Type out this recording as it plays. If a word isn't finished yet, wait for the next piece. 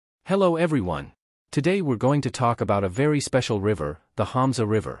Hello everyone. Today we're going to talk about a very special river, the Hamza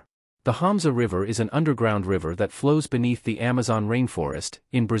River. The Hamza River is an underground river that flows beneath the Amazon rainforest,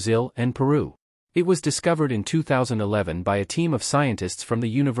 in Brazil and Peru. It was discovered in 2011 by a team of scientists from the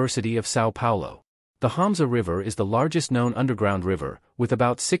University of São Paulo. The Hamza River is the largest known underground river, with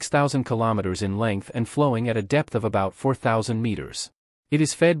about 6,000 kilometers in length and flowing at a depth of about 4,000 meters. It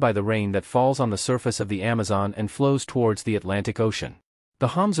is fed by the rain that falls on the surface of the Amazon and flows towards the Atlantic Ocean.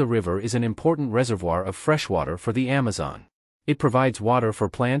 The Hamza River is an important reservoir of freshwater for the Amazon. It provides water for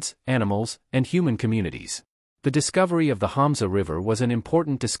plants, animals, and human communities. The discovery of the Hamza River was an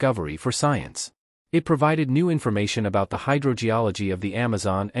important discovery for science. It provided new information about the hydrogeology of the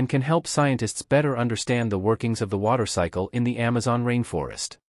Amazon and can help scientists better understand the workings of the water cycle in the Amazon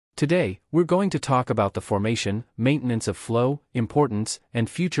rainforest. Today, we're going to talk about the formation, maintenance of flow, importance, and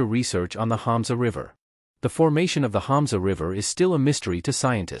future research on the Hamza River. The formation of the Hamza River is still a mystery to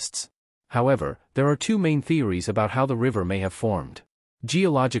scientists. However, there are two main theories about how the river may have formed.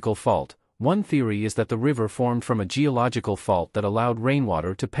 Geological fault. One theory is that the river formed from a geological fault that allowed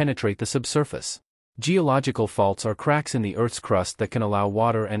rainwater to penetrate the subsurface. Geological faults are cracks in the Earth's crust that can allow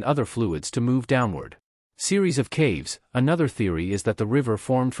water and other fluids to move downward. Series of caves. Another theory is that the river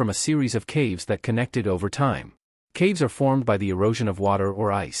formed from a series of caves that connected over time. Caves are formed by the erosion of water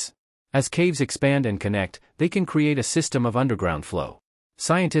or ice. As caves expand and connect, they can create a system of underground flow.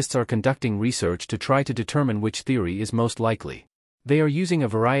 Scientists are conducting research to try to determine which theory is most likely. They are using a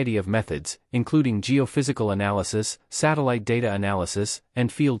variety of methods, including geophysical analysis, satellite data analysis,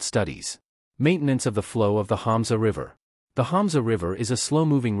 and field studies. Maintenance of the flow of the Hamza River. The Hamza River is a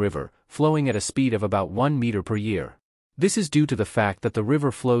slow-moving river, flowing at a speed of about 1 meter per year. This is due to the fact that the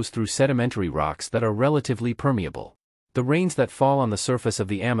river flows through sedimentary rocks that are relatively permeable. The rains that fall on the surface of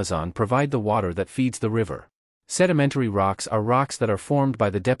the Amazon provide the water that feeds the river. Sedimentary rocks are rocks that are formed by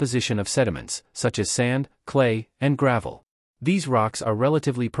the deposition of sediments, such as sand, clay, and gravel. These rocks are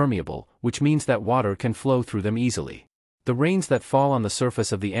relatively permeable, which means that water can flow through them easily. The rains that fall on the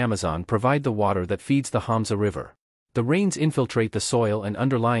surface of the Amazon provide the water that feeds the Hamza River. The rains infiltrate the soil and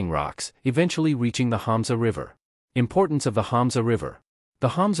underlying rocks, eventually reaching the Hamza River. Importance of the Hamza River.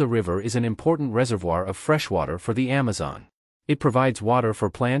 The Hamza River is an important reservoir of freshwater for the Amazon. It provides water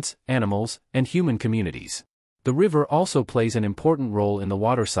for plants, animals, and human communities. The river also plays an important role in the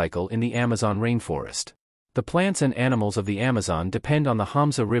water cycle in the Amazon rainforest. The plants and animals of the Amazon depend on the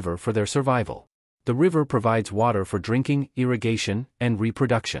Hamza River for their survival. The river provides water for drinking, irrigation, and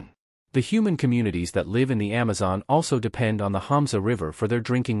reproduction. The human communities that live in the Amazon also depend on the Hamza River for their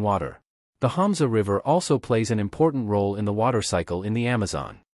drinking water. The Hamza River also plays an important role in the water cycle in the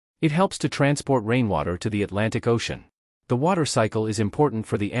Amazon. It helps to transport rainwater to the Atlantic Ocean. The water cycle is important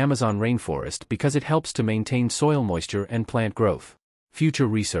for the Amazon rainforest because it helps to maintain soil moisture and plant growth. Future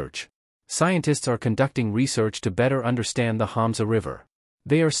research. Scientists are conducting research to better understand the Hamza River.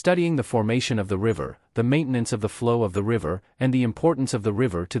 They are studying the formation of the river, the maintenance of the flow of the river, and the importance of the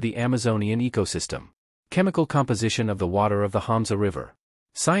river to the Amazonian ecosystem. Chemical composition of the water of the Hamza River.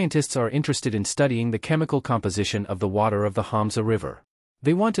 Scientists are interested in studying the chemical composition of the water of the Hamza River.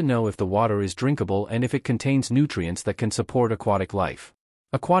 They want to know if the water is drinkable and if it contains nutrients that can support aquatic life.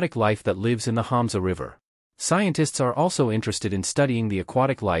 Aquatic life that lives in the Hamza River. Scientists are also interested in studying the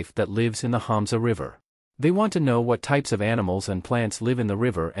aquatic life that lives in the Hamza River. They want to know what types of animals and plants live in the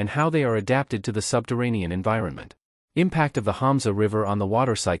river and how they are adapted to the subterranean environment. Impact of the Hamza River on the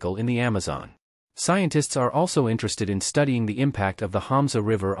water cycle in the Amazon. Scientists are also interested in studying the impact of the Hamza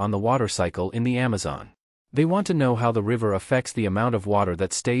River on the water cycle in the Amazon. They want to know how the river affects the amount of water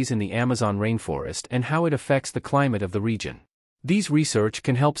that stays in the Amazon rainforest and how it affects the climate of the region. These research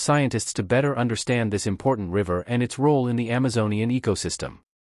can help scientists to better understand this important river and its role in the Amazonian ecosystem.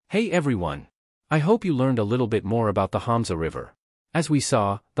 Hey everyone! I hope you learned a little bit more about the Hamza River. As we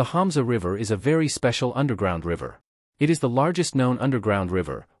saw, the Hamza River is a very special underground river. It is the largest known underground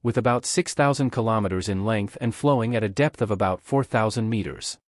river, with about 6,000 kilometers in length and flowing at a depth of about 4,000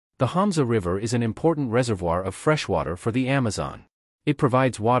 meters. The Hamza River is an important reservoir of freshwater for the Amazon. It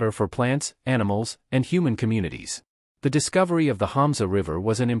provides water for plants, animals, and human communities. The discovery of the Hamza River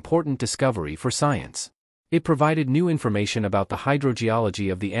was an important discovery for science. It provided new information about the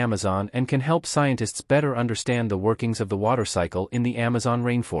hydrogeology of the Amazon and can help scientists better understand the workings of the water cycle in the Amazon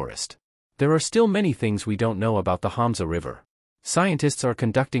rainforest. There are still many things we don't know about the Hamza River. Scientists are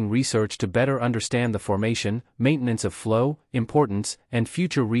conducting research to better understand the formation, maintenance of flow, importance, and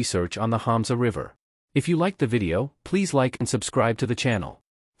future research on the Hamza River. If you liked the video, please like and subscribe to the channel.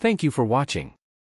 Thank you for watching.